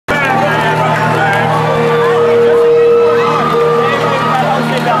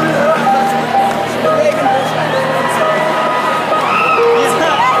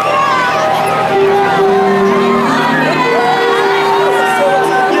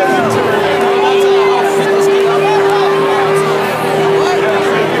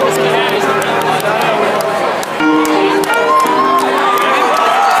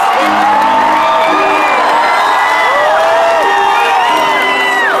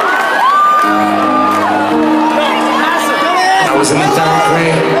was in the 3rd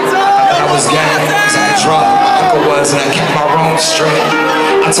grade, and I was gay, cause I had dropped my uncle was, and I kept my room straight.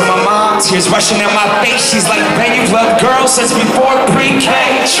 I told my mom, tears rushing down my face, she's like, "Ben, you've loved girls since before pre-K."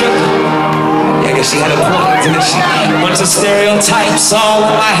 Yeah, I guess she had a point, didn't she? A bunch of stereotypes all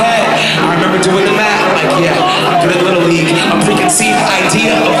in my head. I remember doing the math, like, yeah, I'm good at Little League. A preconceived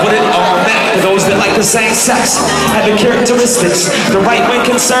idea of what it all meant for those that like the same sex. Had the characteristics, the right-wing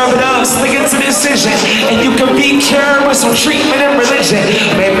conservatives thinking to decision. And you can be cured with some treatment and religion.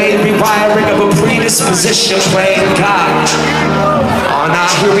 Made rewiring of a predisposition, playing God. Oh, now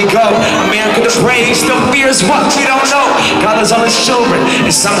here we go. America the brave still fears what we don't know. God is all his children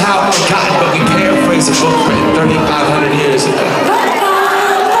is somehow forgotten, but we paraphrase a book written 3,500 years ago.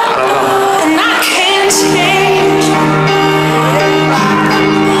 And I can't change,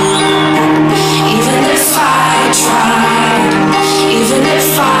 even if I tried, even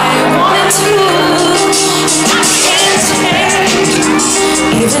if I wanted to. I can't change,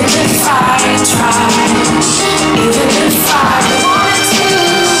 even if I tried, even if I wanted to.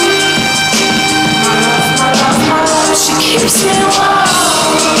 My love, she keeps me warm.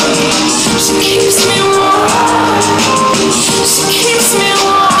 She keeps me warm. She keeps me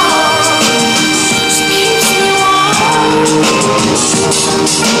warm. She keeps me warm.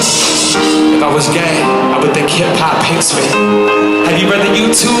 If I was gay, I would think hip-hop hates me. Have you read the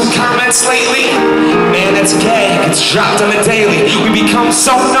YouTube comments lately? Man, that's gay gets dropped on the daily. We become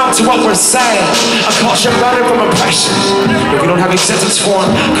so numb to what we're saying. A culture running from oppression. If we don't have a sentence form,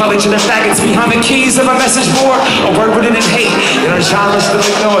 call each other faggots behind the keys of a message board. A word written in hate, and our genre still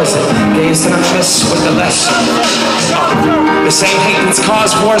ignores it. Gay is synonymous with the lesson. The same hate that's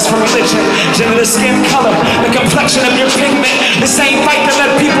caused wars for religion, gender, the skin color, the complexion of your pigment. The same fight that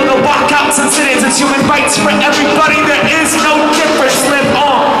led people to walk out since it is. It's human rights for everybody. There is no difference. Live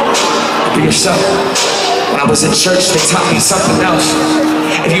on. Be yourself. When I was in church, they taught me something else.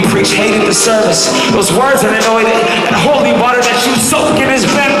 If you preach hate in the service, those words are anointed, and holy water that you soak in is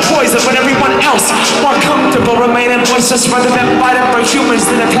bad poison. But everyone else, more comfortable remaining voiceless rather than fighting for humans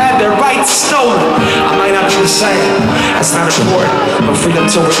that have had their rights stolen. I might not be the same, that's not important, but freedom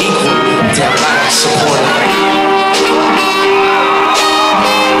till we're equal, damn right, I support it.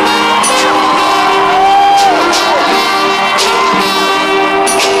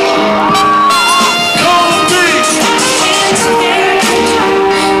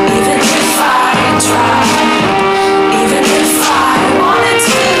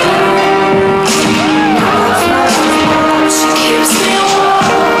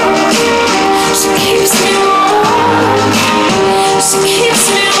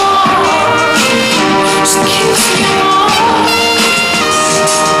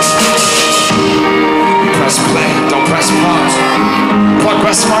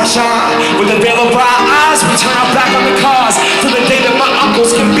 March on with the veil over our eyes. We turn our back on the cause till the day that my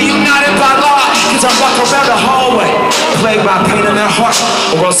uncles can be united by law. Kids are walking around the hallway, plagued by pain in their heart.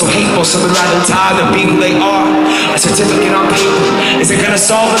 A world so hateful, some would rather die than be who they are. A certificate on paper isn't gonna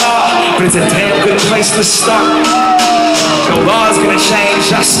solve it all, but it's a damn good place to start. No law is gonna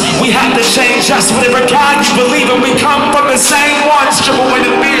change us. We have to change us. Whatever God you believe in, we come from the same one. Strip away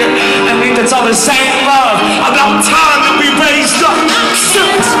the fear and think it's all the same love. About time that we raised up.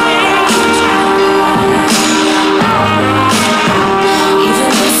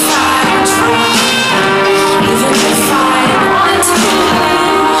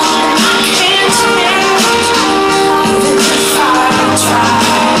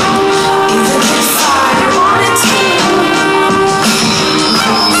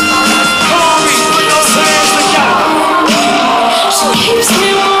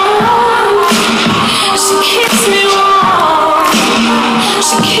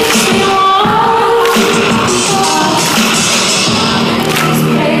 She keeps